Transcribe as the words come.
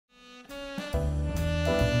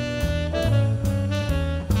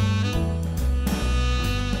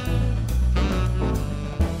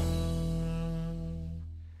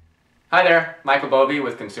Hi there, Michael Bovee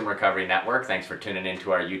with Consumer Recovery Network. Thanks for tuning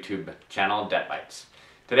into our YouTube channel, DebtBytes.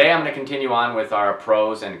 Today I'm going to continue on with our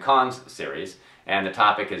pros and cons series, and the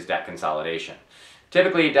topic is debt consolidation.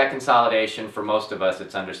 Typically, debt consolidation, for most of us,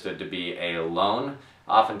 it's understood to be a loan.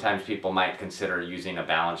 Oftentimes people might consider using a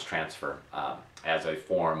balance transfer as a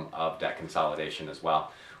form of debt consolidation as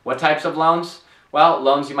well. What types of loans? Well,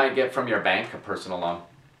 loans you might get from your bank, a personal loan,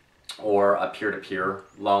 or a peer-to-peer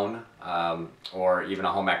loan, or even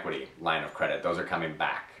a home equity line of credit. Those are coming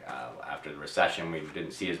back. After the recession, we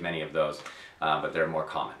didn't see as many of those, but they're more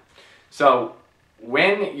common. So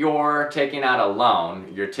when you're taking out a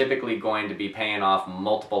loan, you're typically going to be paying off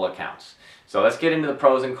multiple accounts. So let's get into the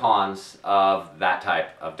pros and cons of that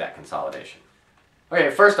type of debt consolidation. Okay,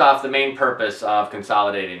 first off, the main purpose of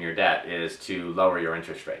consolidating your debt is to lower your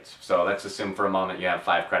interest rates. So let's assume for a moment you have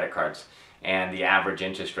 5 credit cards and the average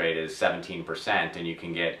interest rate is 17%, and you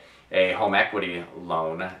can get a home equity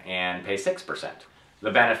loan and pay 6%. The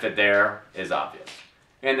benefit there is obvious.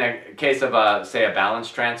 In the case of, say, a balance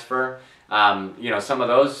transfer, some of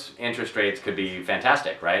those interest rates could be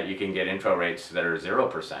fantastic, right? You can get intro rates that are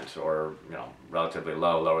 0% or, relatively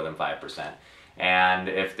low, lower than 5%. And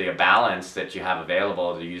if the balance that you have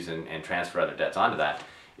available to use and transfer other debts onto that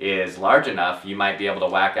is large enough, you might be able to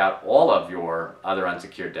whack out all of your other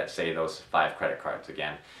unsecured debt, say those 5 credit cards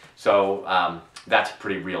again. So that's a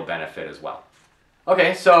pretty real benefit as well.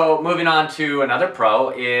 Okay, so moving on to another pro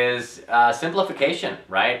is simplification,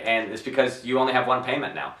 right? And it's because you only have one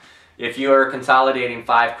payment now. If you're consolidating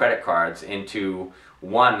 5 credit cards into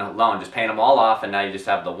one loan, just paying them all off, and now you just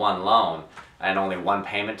have the one loan and only one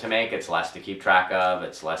payment to make, it's less to keep track of,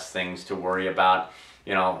 it's less things to worry about.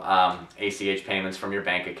 ACH payments from your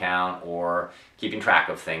bank account or keeping track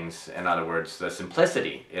of things. In other words, the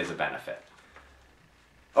simplicity is a benefit.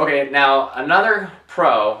 Okay, now another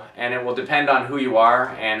pro, and it will depend on who you are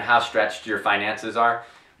and how stretched your finances are,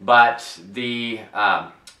 but the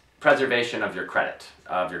preservation of your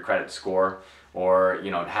credit score, or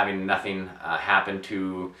having nothing happen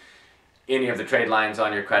to any of the trade lines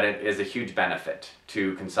on your credit is a huge benefit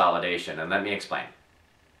to consolidation, and let me explain.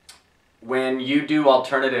 When you do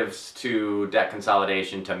alternatives to debt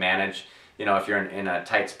consolidation to manage, if you're in a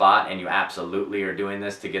tight spot and you absolutely are doing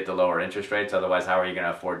this to get the lower interest rates, otherwise how are you going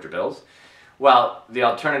to afford your bills? Well, the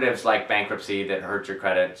alternatives like bankruptcy that hurt your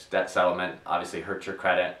credit, debt settlement obviously hurt your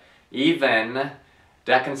credit, even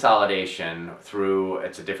debt consolidation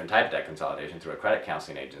it's a different type of debt consolidation through a credit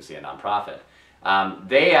counseling agency, a nonprofit.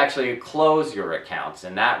 They actually close your accounts.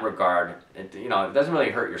 In that regard, it doesn't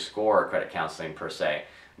really hurt your score, credit counseling per se,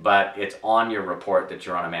 but it's on your report that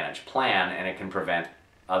you're on a managed plan, and it can prevent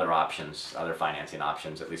other options, other financing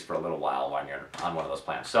options, at least for a little while when you're on one of those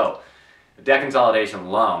plans. So a debt consolidation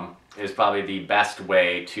loan is probably the best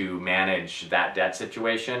way to manage that debt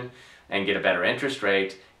situation and get a better interest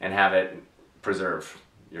rate and have it preserve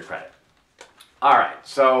your credit. All right,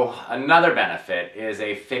 so another benefit is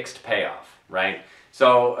a fixed payoff, right?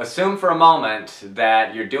 So assume for a moment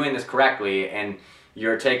that you're doing this correctly and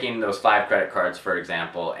you're taking those 5 credit cards, for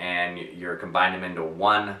example, and you're combining them into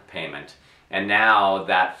one payment. And now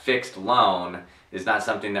that fixed loan is not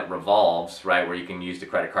something that revolves, right, where you can use the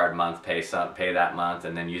credit card month, pay that month,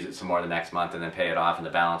 and then use it some more the next month, and then pay it off, and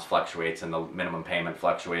the balance fluctuates, and the minimum payment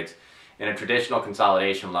fluctuates. In a traditional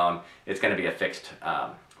consolidation loan, it's going to be a fixed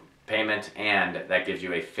payment, and that gives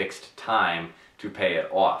you a fixed time to pay it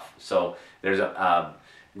off. So there's a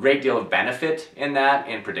great deal of benefit in that,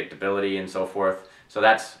 in predictability and so forth. So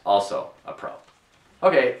that's also a pro.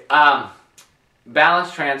 Okay,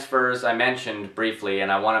 balance transfers I mentioned briefly, and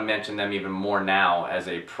I want to mention them even more now as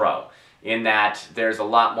a pro, in that there's a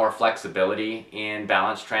lot more flexibility in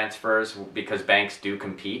balance transfers because banks do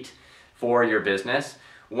compete for your business.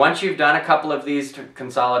 Once you've done a couple of these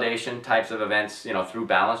consolidation types of events, through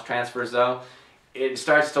balance transfers though, it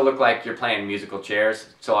starts to look like you're playing musical chairs,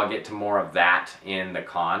 so I'll get to more of that in the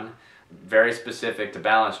con. Very specific to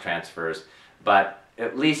balance transfers, but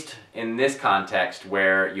at least in this context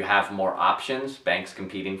where you have more options, banks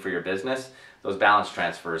competing for your business, those balance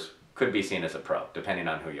transfers could be seen as a pro, depending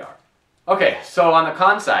on who you are. Okay, so on the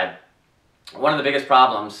con side, one of the biggest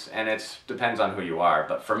problems, and it depends on who you are,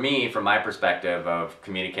 but for me, from my perspective of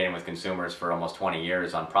communicating with consumers for almost 20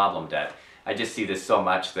 years on problem debt, I just see this so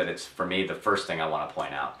much that it's, for me, the first thing I want to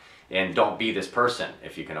point out. And don't be this person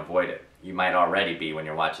if you can avoid it. You might already be when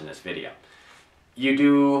you're watching this video. You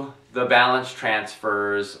do the balance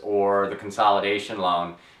transfers or the consolidation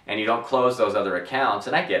loan and you don't close those other accounts,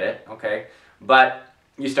 and I get it, okay, but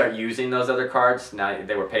you start using those other cards. Now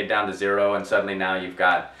they were paid down to 0 and suddenly now you've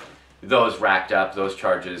got those racked up, those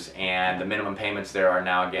charges, and the minimum payments there are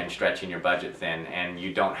now again stretching your budget thin, and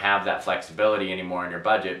you don't have that flexibility anymore in your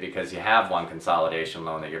budget because you have one consolidation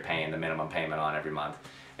loan that you're paying the minimum payment on every month,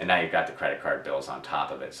 and now you've got the credit card bills on top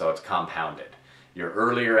of it, so it's compounded. Your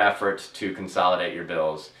earlier efforts to consolidate your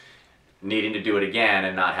bills, needing to do it again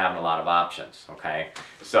and not having a lot of options, okay?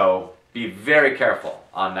 So be very careful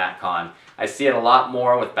on that con. I see it a lot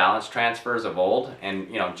more with balance transfers of old and,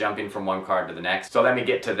 you know, jumping from one card to the next. So let me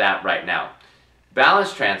get to that right now.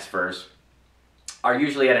 Balance transfers are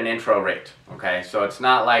usually at an intro rate, okay? So it's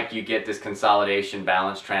not like you get this consolidation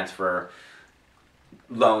balance transfer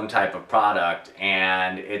loan type of product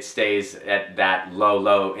and it stays at that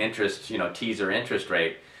low interest, you know, teaser interest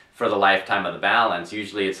rate for the lifetime of the balance.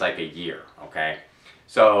 Usually it's like a year, okay?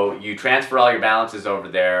 So you transfer all your balances over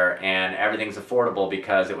there and everything's affordable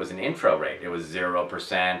because it was an intro rate. It was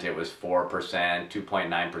 0%, it was 4%,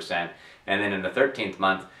 2.9%, and then in the 13th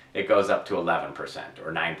month it goes up to 11%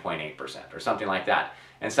 or 9.8% or something like that.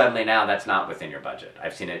 And suddenly now that's not within your budget.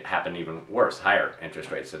 I've seen it happen even worse, higher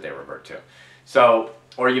interest rates that they revert to. So,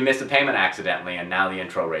 or you miss a payment accidentally and now the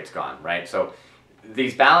intro rate's gone, right? So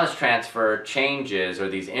these balance transfer changes or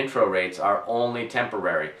these intro rates are only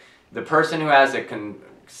temporary. The person who has a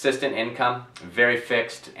consistent income, very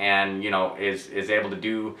fixed, and, you know, is able to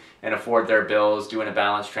do and afford their bills, doing a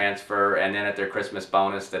balance transfer, and then at their Christmas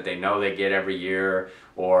bonus that they know they get every year,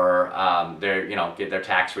 or they're, you know, get their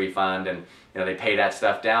tax refund and, you know, they pay that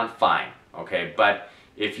stuff down, fine, okay? But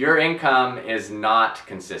if your income is not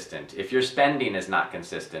consistent, if your spending is not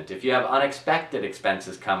consistent, if you have unexpected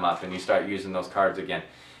expenses come up and you start using those cards again,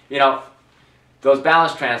 you know, those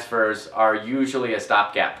balance transfers are usually a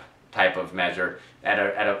stopgap type of measure at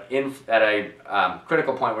a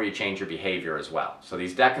critical point where you change your behavior as well. So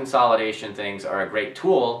these debt consolidation things are a great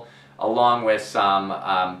tool along with some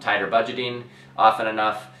tighter budgeting often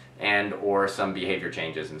enough and or some behavior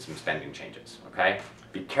changes and some spending changes, okay?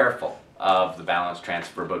 Be careful of the balance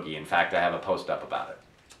transfer boogie. In fact, I have a post up about it.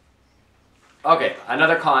 Okay,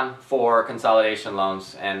 another con for consolidation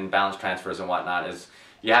loans and balance transfers and whatnot is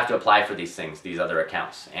you have to apply for these things, these other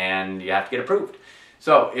accounts, and you have to get approved.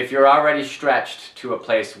 So if you're already stretched to a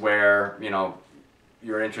place where, you know,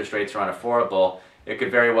 your interest rates are unaffordable, it could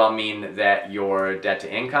very well mean that your debt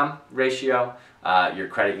to income ratio, your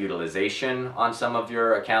credit utilization on some of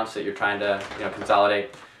your accounts that you're trying to, you know,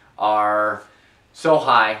 consolidate are so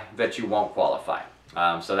high that you won't qualify.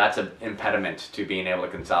 So that's an impediment to being able to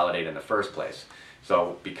consolidate in the first place.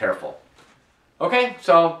 So be careful. Okay,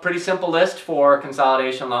 so pretty simple list for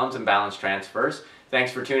consolidation loans and balance transfers.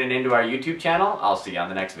 Thanks for tuning into our YouTube channel. I'll see you on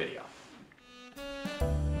the next video.